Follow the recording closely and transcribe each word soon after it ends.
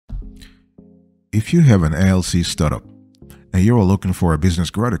If you have an LLC startup and you are looking for a business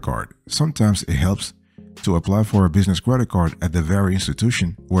credit card, sometimes it helps to apply for a business credit card at the very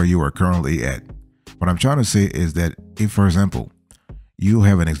institution where you are currently at. What I'm trying to say is that if, for example, you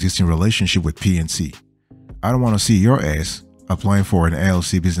have an existing relationship with PNC, I don't want to see your ass applying for an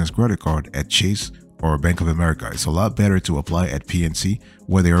LLC business credit card at Chase or Bank of America. It's a lot better to apply at PNC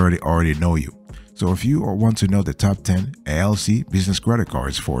where they already know you. So if you want to know the top 10 LLC business credit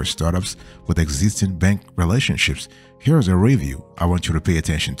cards for startups with existing bank relationships, here's a review I want you to pay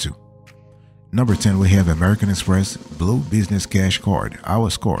attention to. Number 10, we have American Express Blue Business Cash Card. Our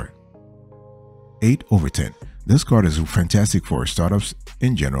score, 8/10. This card is fantastic for startups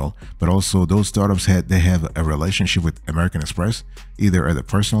in general, but also those startups they have a relationship with American Express, either at the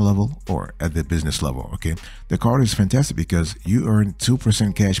personal level or at the business level. Okay, the card is fantastic because you earn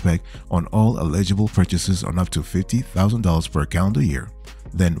 2% cash back on all eligible purchases on up to $50,000 per calendar year,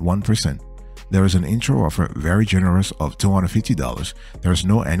 then 1%. There is an intro offer, very generous, of $250. There's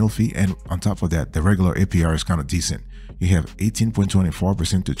no annual fee, and on top of that, the regular APR is kind of decent. You have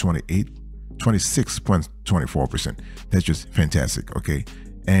 18.24% to 26.24%. That's just fantastic. Okay,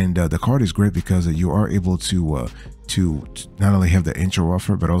 and the card is great because you are able to not only have the intro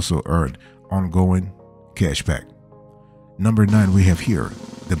offer but also earn ongoing cash back. Number 9, we have here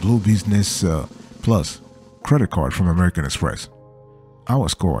the Blue Business Plus credit card from American Express. Our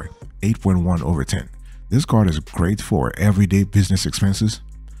score, 8.1/10. This card is great for everyday business expenses.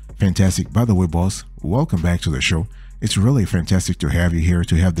 Fantastic. By the way, boss, welcome back to the show. It's really fantastic to have you here,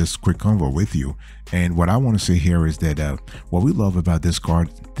 to have this quick convo with you. And what I want to say here is that what we love about this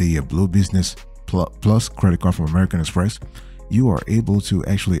card, the Blue Business Plus credit card from American Express, you are able to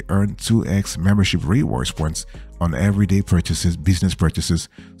actually earn 2x membership rewards points on everyday purchases, business purchases,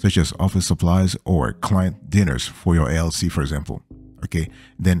 such as office supplies or client dinners for your LLC, for example. Okay,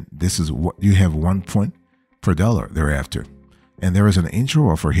 then this is what you have, 1 point per dollar thereafter. And there is an intro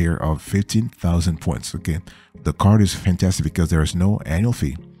offer here of 15,000 points. Okay, the card is fantastic because there is no annual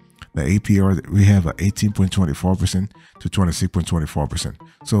fee. The APR, we have 18.24% to 26.24%.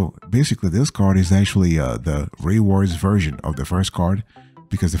 So basically, this card is actually the rewards version of the first card,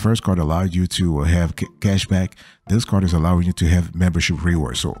 because the first card allowed you to have cash back. This card is allowing you to have membership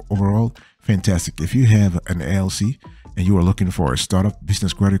rewards. So overall, fantastic. If you have an LLC and you are looking for a startup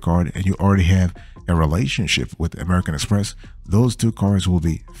business credit card and you already have a relationship with American Express, those two cards will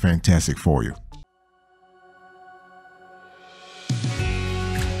be fantastic for you.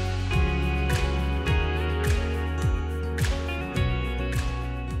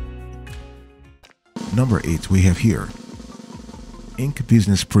 Number 8, we have here Inc.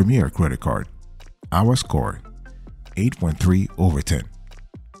 Business Premier Credit Card. Our score, 8.3/10.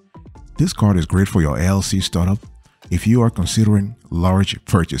 This card is great for your LLC startup if you are considering large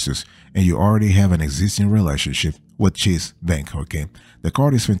purchases and you already have an existing relationship with Chase Bank. Okay, the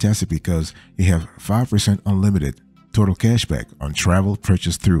card is fantastic because you have 5% unlimited total cashback on travel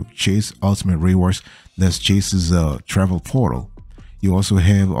purchased through Chase Ultimate Rewards. That's Chase's travel portal. You also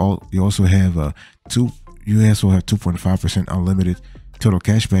have 2.5% unlimited total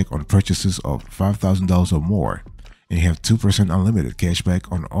cashback on purchases of $5,000 or more. And you have 2% unlimited cashback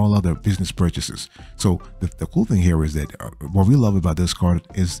on all other business purchases. So the cool thing here is that what we love about this card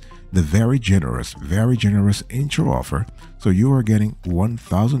is the very generous intro offer. So you are getting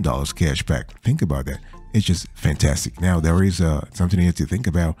 $1,000 cash back. Think about that. It's just fantastic. Now, there is something you have to think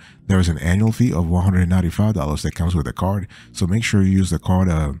about. There is an annual fee of $195 that comes with the card. So make sure you use the card,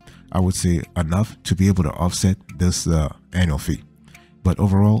 I would say, enough to be able to offset this annual fee. But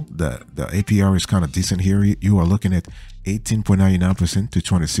overall, the APR is kind of decent here. You are looking at 18.99% to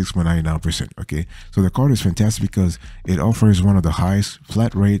 26.99%. Okay, so the card is fantastic because it offers one of the highest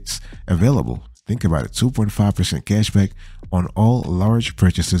flat rates available. Think about it, 2.5% cashback on all large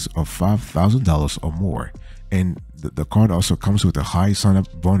purchases of $5,000 or more. And the card also comes with a high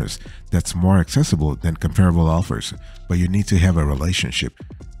sign-up bonus that's more accessible than comparable offers. But you need to have a relationship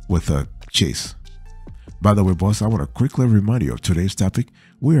with Chase. By the way, boss, I want to quickly remind you of today's topic.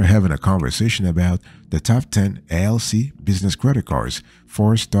 We are having a conversation about the top 10 LLC business credit cards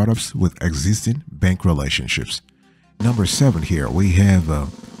for startups with existing bank relationships. Number 7 here, we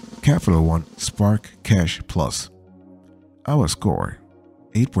have Capital One Spark Cash Plus. Our score,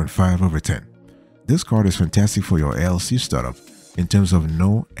 8.5/10. This card is fantastic for your LLC startup in terms of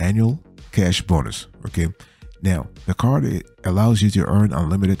no annual cash bonus. Okay. Now, the card allows you to earn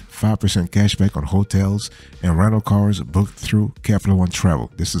unlimited 5% cashback on hotels and rental cars booked through Capital One Travel.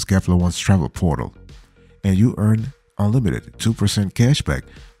 This is Capital One's travel portal. And you earn unlimited 2% cashback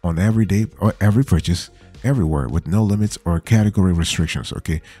on every purchase everywhere with no limits or category restrictions.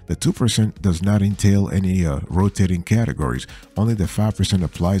 Okay, the 2% does not entail any rotating categories. Only the 5%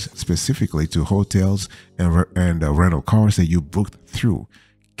 applies specifically to hotels and rental cars that you booked through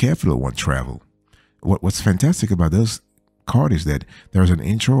Capital One Travel. What's fantastic about this card is that there's an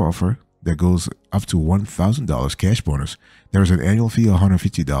intro offer that goes up to $1,000 cash bonus. There's an annual fee of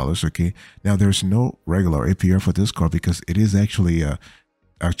 $150. Okay, now there's no regular APR for this card because it is actually a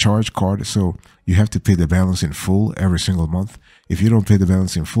charge card, so you have to pay the balance in full every single month. If you don't pay the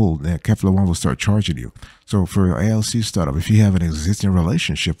balance in full, then Capital One will start charging you. So for your LLC startup, if you have an existing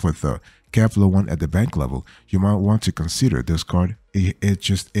relationship with Capital One at the bank level, you might want to consider this card. It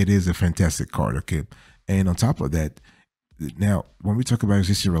is a fantastic card. Okay, and on top of that, now when we talk about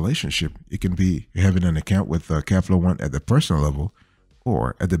existing relationship, it can be having an account with Capital One at the personal level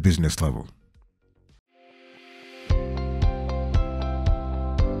or at the business level.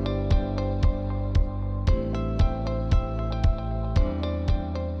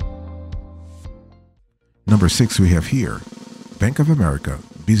 Number 6 we have here, Bank of America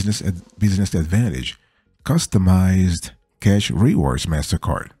Business Advantage Customized Cash Rewards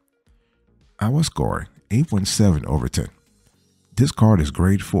MasterCard. Our score 8.7 over 10. This card is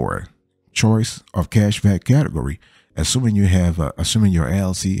great for choice of cashback category, assuming your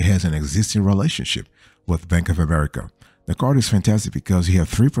LLC has an existing relationship with Bank of America. The card is fantastic because you have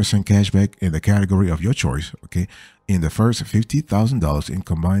 3% cashback in the category of your choice. Okay, in the first $50,000 in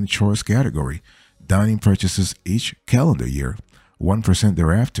combined choice category, dining purchases each calendar year, 1%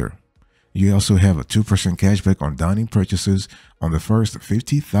 thereafter. You also have a 2% cashback on dining purchases on the first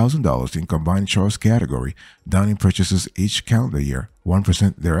 $50,000 in combined choice category, dining purchases each calendar year,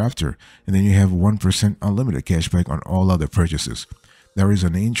 1% thereafter. And then you have 1% unlimited cashback on all other purchases. There is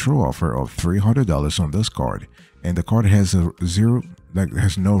an intro offer of $300 on this card, and the card has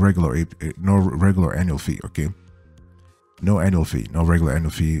no regular annual fee. Okay, no annual fee, no regular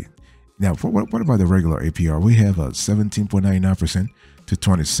annual fee. Now, what about the regular APR? We have a 17.99% to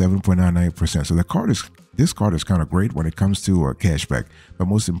 27.99%. So this card is kind of great when it comes to cashback. But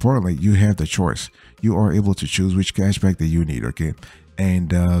most importantly, you have the choice. You are able to choose which cashback that you need. Okay,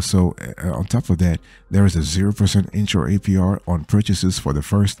 and on top of that, there is a 0% intro APR on purchases for the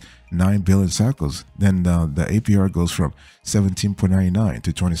first 9 billing cycles. Then the APR goes from 17.99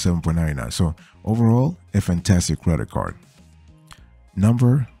 to 27.99. So overall, a fantastic credit card.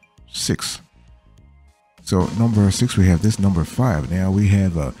 Number 6. So number 6 we have this. Number 5 now we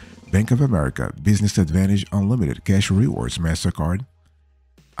have a Bank of America Business Advantage Unlimited Cash Rewards MasterCard.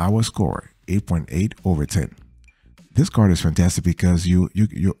 Our score 8.8 over 10. This card is fantastic because you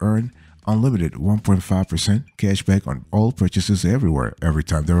earn unlimited 1.5% cash back on all purchases everywhere, every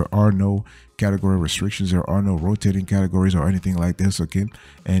time. There are no category restrictions. There are no rotating categories or anything like this. Okay,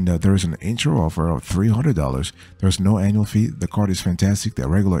 and there is an intro offer of $300. There's no annual fee. The card is fantastic. The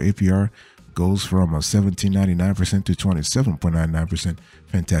regular APR goes from 17.99% to 27.99%.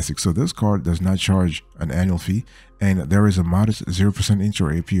 Fantastic. So this card does not charge an annual fee, and there is a modest 0% intro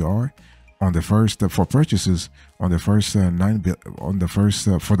APR on the first for purchases on the first for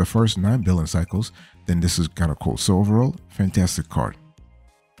the first 9 billing cycles. Then this is kind of cool. So overall, fantastic card.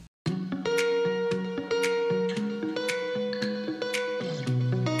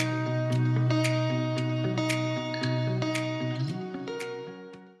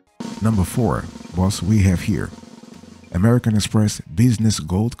 Number 4, boss, we have here American Express Business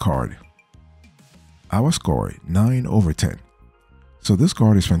Gold Card. Our score 9 over 10. So this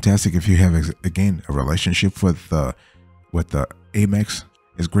card is fantastic if you have, again, a relationship with the Amex.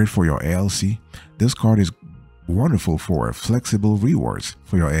 It's great for your LLC. This card is wonderful for flexible rewards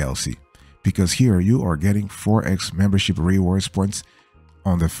for your LLC, because here you are getting 4x membership rewards points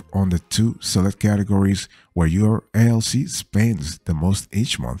on the 2 select categories where your LLC spends the most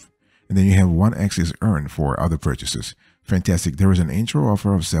each month, and then you have 1x is earned for other purchases. Fantastic. There is an intro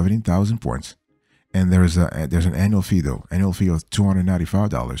offer of 17,000 points. And there's an annual fee though, annual fee of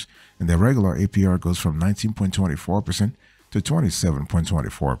 $295, and the regular APR goes from 19.24% to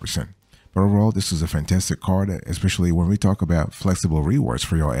 27.24%. But overall, this is a fantastic card, especially when we talk about flexible rewards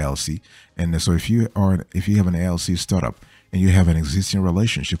for your LLC. And so if you have an LLC startup and you have an existing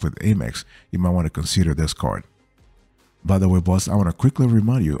relationship with Amex, you might want to consider this card. By the way, boss, I want to quickly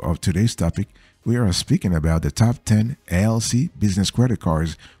remind you of today's topic. We are speaking about the top 10 LLC business credit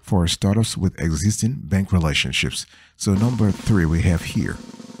cards for startups with existing bank relationships. So number 3 we have here,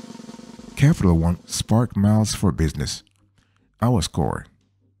 Capital One Spark Miles for Business. Our score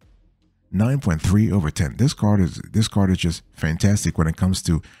 9.3 over 10. This card is just fantastic when it comes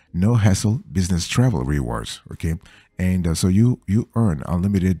to no hassle business travel rewards. Okay, and so you earn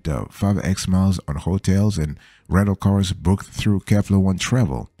unlimited 5x miles on hotels and rental cars booked through Capital One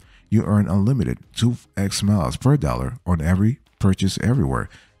Travel. You earn unlimited 2x miles per dollar on every purchase everywhere.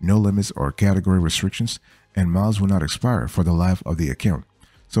 No limits or category restrictions, and miles will not expire for the life of the account.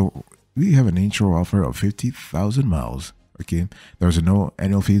 So we have an intro offer of 50,000 miles. Okay, there's no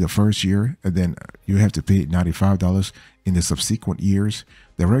annual fee the first year, and then you have to pay $95 in the subsequent years.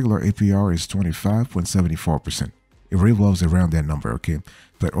 The regular APR is 25.74%. It revolves around that number. Okay,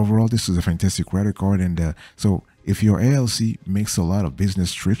 but overall, this is a fantastic credit card, and so if your LLC makes a lot of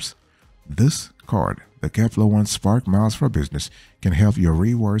business trips, this card, the Capital One Spark Miles for Business, can help your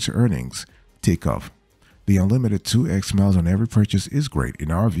rewards earnings take off. The unlimited 2x miles on every purchase is great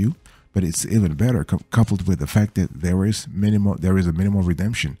in our view, but it's even better coupled with the fact that there is a minimal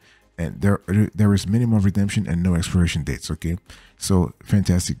redemption, and there is minimum redemption and no expiration dates. Okay, so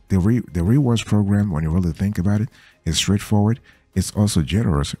fantastic. The rewards program, when you really think about it, is straightforward. It's also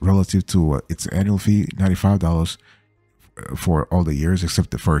generous relative to its annual fee, $95 for all the years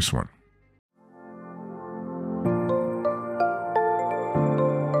except the first one.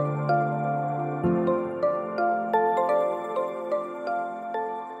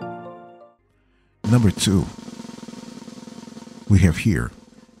 Number 2, we have here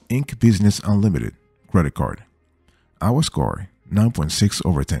Inc. Business Unlimited Credit Card. Our score, 9.6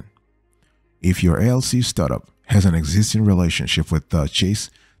 over 10. If your LLC startup has an existing relationship with Chase,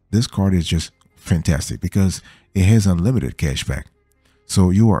 this card is just fantastic because it has unlimited cashback.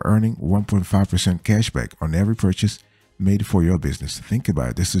 So you are earning 1.5% cashback on every purchase made for your business. Think about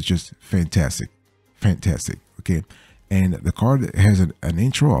it. This is just fantastic. Fantastic. Okay. And the card has an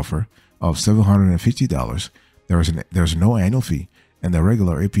intro offer of $750. There's no annual fee, and the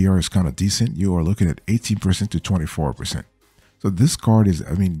regular APR is kind of decent. You are looking at 18% to 24%. So this card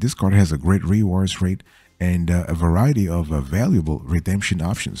has a great rewards rate and a variety of valuable redemption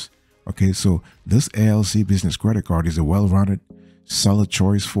options. Okay, so this LLC Business Credit Card is a well-rounded, solid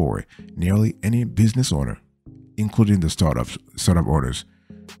choice for nearly any business owner, including the startup owners.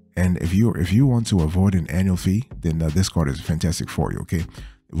 And if you want to avoid an annual fee, then this card is fantastic for you. Okay,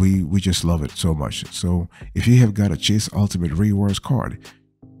 we just love it so much. So if you have got a Chase Ultimate Rewards card,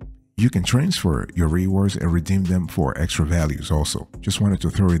 you can transfer your rewards and redeem them for extra values also. Just wanted to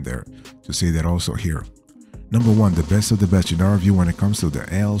throw in there to say that also here. Number 1, the best of the best in our view when it comes to the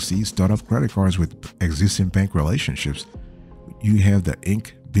LLC startup credit cards with existing bank relationships, you have the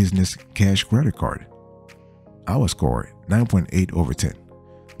Inc. Business Cash Credit Card. Our score, 9.8 over 10.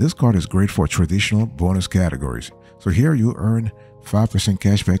 This card is great for traditional bonus categories. So here you earn 5%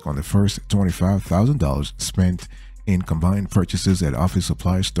 cashback on the first $25,000 spent in combined purchases at office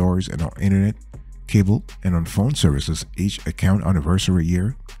supply stores and on internet, cable, and on phone services each account anniversary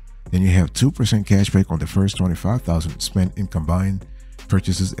year. Then you have 2% cashback on the first $25,000 spent in combined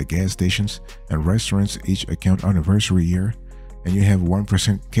purchases at gas stations and restaurants each account anniversary year. And you have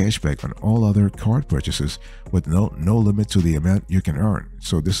 1% cashback on all other card purchases with no limit to the amount you can earn.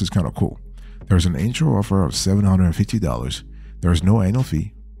 So this is kind of cool. There's an intro offer of $750. There's no annual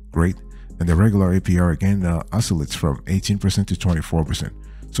fee. Great. And the regular APR again oscillates from 18% to 24%.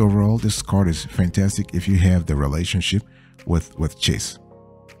 So overall, this card is fantastic if you have the relationship with Chase.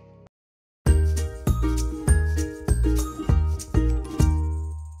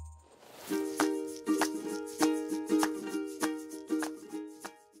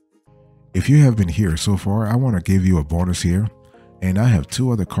 If you have been here so far, I want to give you a bonus here. And I have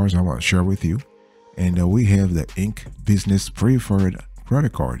 2 other cards I want to share with you. And we have the Inc. Business Preferred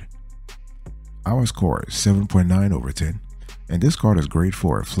Credit Card. Our score is 7.9 over 10. And this card is great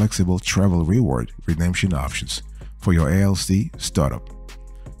for flexible travel reward redemption options for your LLC startup.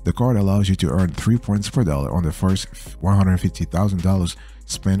 The card allows you to earn 3 points per dollar on the first $150,000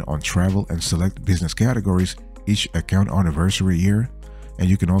 spent on travel and select business categories each account anniversary year. And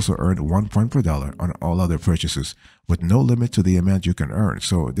you can also earn 1 point per dollar on all other purchases with no limit to the amount you can earn.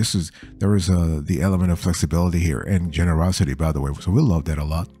 So there is the element of flexibility here and generosity, by the way. So we love that a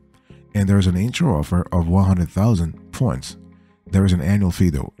lot. And there's an intro offer of 100,000 points. There is an annual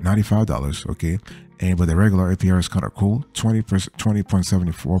fee though, $95. Okay, but the regular APR is kind of cool,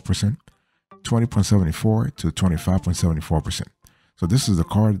 20.74%, 20.74 to 25.74%. So this is the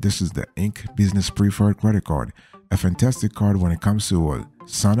card. This is the Inc. Business Preferred Credit Card. A fantastic card when it comes to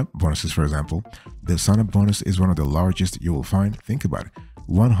sign-up bonuses, for example. The sign-up bonus is one of the largest you will find. Think about it,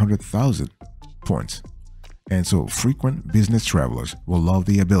 100,000 points. And so frequent business travelers will love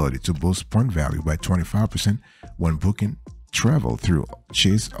the ability to boost point value by 25% when booking travel through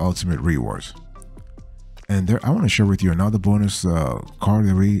Chase Ultimate Rewards. And there, I want to share with you another bonus card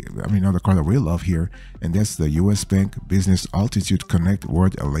that another card that we love here, and that's the U.S. Bank Business Altitude Connect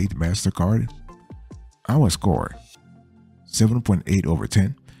World Elite Mastercard. Our score 7.8 over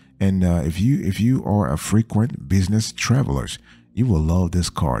 10, and if you are a frequent business travelers, you will love this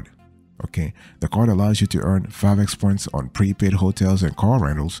card. Okay, the card allows you to earn 5x points on prepaid hotels and car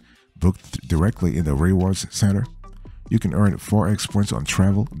rentals booked directly in the rewards center. You can earn 4x points on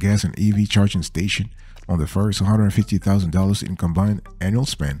travel, gas, and EV charging station on the first $150,000 in combined annual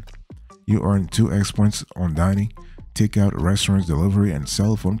spend. You earn 2x points on dining, takeout, restaurants, delivery, and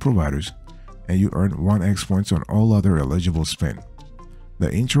cell phone providers, and you earn 1x points on all other eligible spend.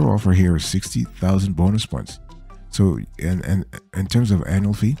 The intro offer here is 60,000 bonus points. So, and in terms of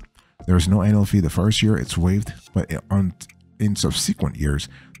annual fee, there is no annual fee the first year, it's waived, but in subsequent years,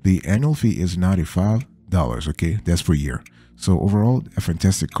 the annual fee is $95. Okay, that's per year. So overall, a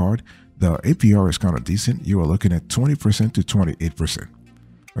fantastic card. The APR is kind of decent. You are looking at 20% to 28%.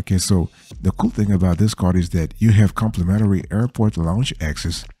 Okay, so the cool thing about this card is that you have complimentary airport lounge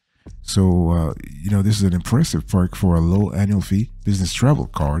access. So, this is an impressive perk for a low annual fee business travel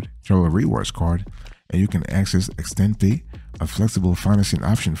rewards card, and you can access extend pay, a flexible financing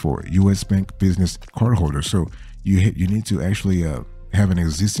option for U.S. Bank business cardholders. So you need to actually have an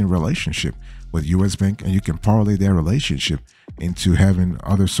existing relationship with U.S. Bank, and you can parlay that relationship into having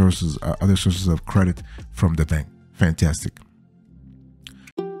other sources of credit from the bank. Fantastic.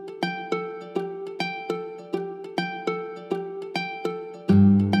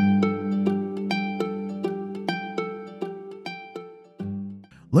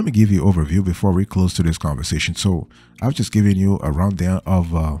 Let me give you an overview before we close to this conversation. So I've just given you a rundown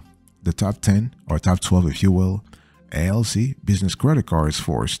of the top 10 or top 12, if you will, LLC business credit cards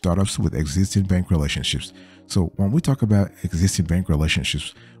for startups with existing bank relationships. So when we talk about existing bank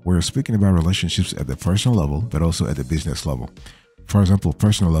relationships, we're speaking about relationships at the personal level, but also at the business level. For example,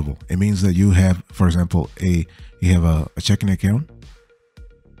 personal level, it means that you have, for example, you have a checking account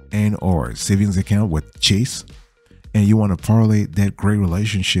and or savings account with Chase, and you want to parlay that great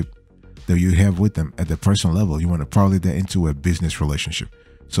relationship that you have with them at the personal level. You want to parlay that into a business relationship.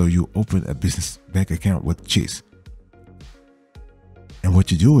 So you open a business bank account with Chase. And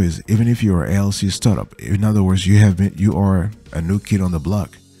what you do is, even if you're an LLC startup, in other words, you are a new kid on the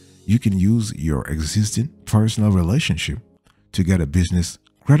block, you can use your existing personal relationship to get a business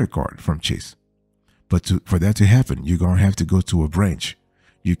credit card from Chase. But for that to happen, you're going to have to go to a branch.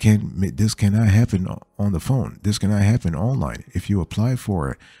 This cannot happen on the phone. This cannot happen online. If you apply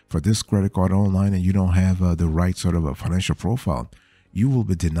for this credit card online and you don't have the right sort of a financial profile, you will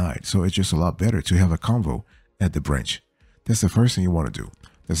be denied. So it's just a lot better to have a convo at the branch. That's the first thing you want to do.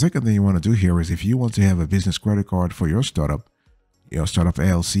 The second thing you want to do here is, if you want to have a business credit card for your startup, startup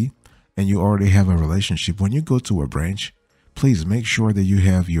LLC, and you already have a relationship, when you go to a branch, please make sure that you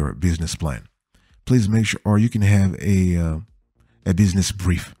have your business plan. Please make sure, or you can have a business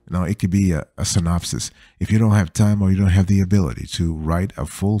brief. Now, it could be a synopsis. If you don't have time or you don't have the ability to write a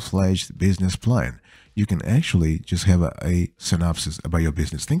full-fledged business plan, you can actually just have a synopsis about your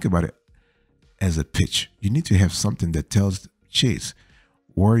business. Think about it as a pitch. You need to have something that tells Chase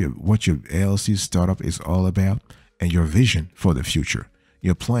what your LLC startup is all about and your vision for the future,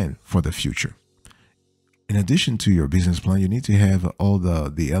 your plan for the future. In addition to your business plan, you need to have all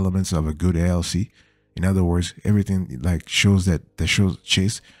the elements of a good LLC. In other words, everything like shows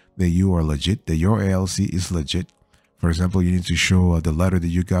Chase that you are legit, that your LLC is legit. For example, you need to show the letter that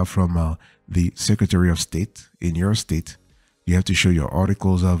you got from the Secretary of State in your state. You have to show your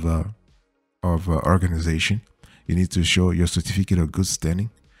articles of organization. You need to show your certificate of good standing.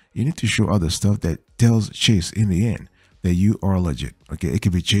 You need to show other stuff that tells Chase in the end that you are legit. Okay, it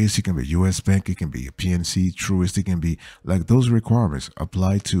can be Chase, it can be U.S. Bank, it can be a PNC, Truist, it can be like those requirements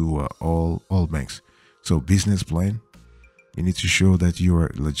apply to all banks. So business plan, you need to show that you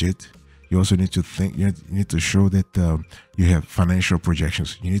are legit. You also need to you need to show that you have financial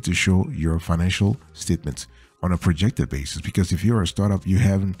projections. You need to show your financial statements on a projected basis, because if you're a startup, you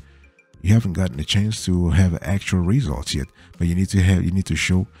haven't gotten a chance to have actual results yet, but you need to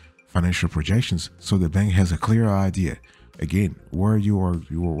show financial projections so the bank has a clear idea, again, where you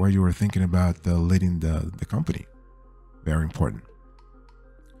are thinking about leading the company. Very important.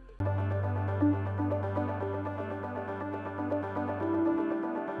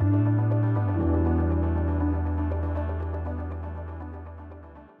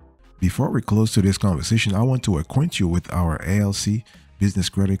 Before we close to this conversation, I want to acquaint you with our LLC Business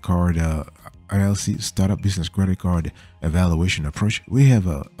Credit Card, LLC Startup Business Credit Card evaluation approach. We have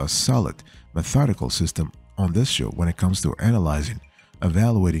a solid, methodical system on this show when it comes to analyzing,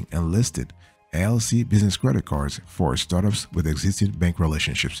 evaluating, and listing LLC business credit cards for startups with existing bank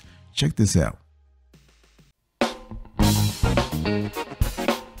relationships. Check this out.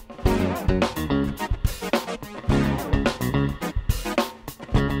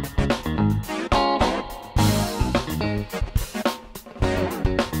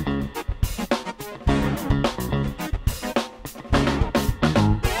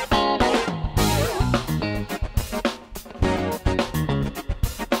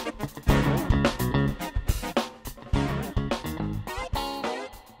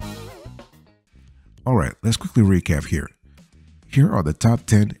 Alright, let's quickly recap here. Here are the top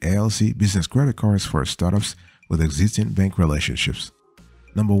 10 LLC business credit cards for startups with existing bank relationships.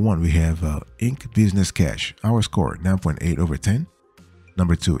 Number 1, we have Inc. Business Cash. Our score, 9.8 over 10.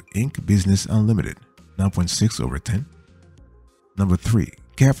 Number 2, Inc. Business Unlimited, 9.6 over 10. Number 3,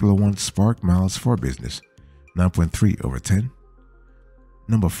 Capital One Spark Miles for Business, 9.3 over 10.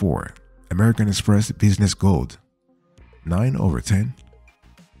 Number 4, American Express Business Gold, 9 over 10.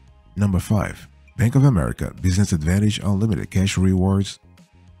 Number 5, Bank of America Business Advantage Unlimited Cash Rewards,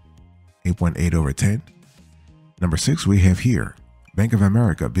 8.8 over 10. Number 6, we have here Bank of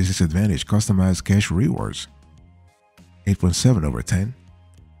America Business Advantage Customized Cash Rewards, 8.7 over 10.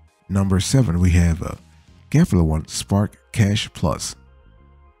 Number 7, we have Capital One Spark Cash Plus,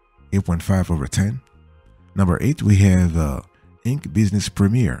 8.5 over 10. Number 8, we have Inc. Business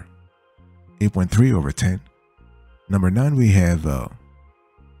Premier, 8.3 over 10. Number 9, we have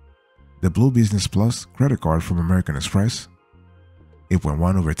the Blue Business Plus credit card from American Express,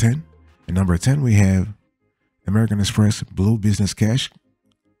 8.1 over 10. And number 10, we have American Express Blue Business Cash.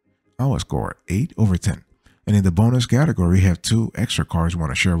 Our score, 8 over 10. And in the bonus category, we have 2 extra cards I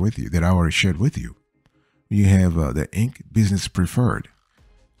want to share with you that I already shared with you. You have the Inc. Business Preferred.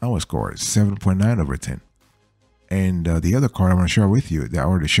 Our score is 7.9 over 10. And the other card I want to share with you that I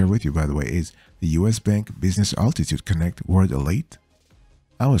already shared with you, by the way, is the U.S. Bank Business Altitude Connect World Elite.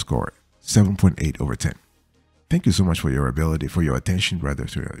 Our score, 7.8 over 10. Thank you so much for your attention.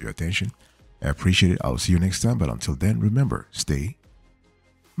 I appreciate it. I'll see you next time. But until then, remember, stay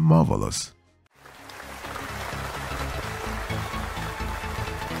marvelous.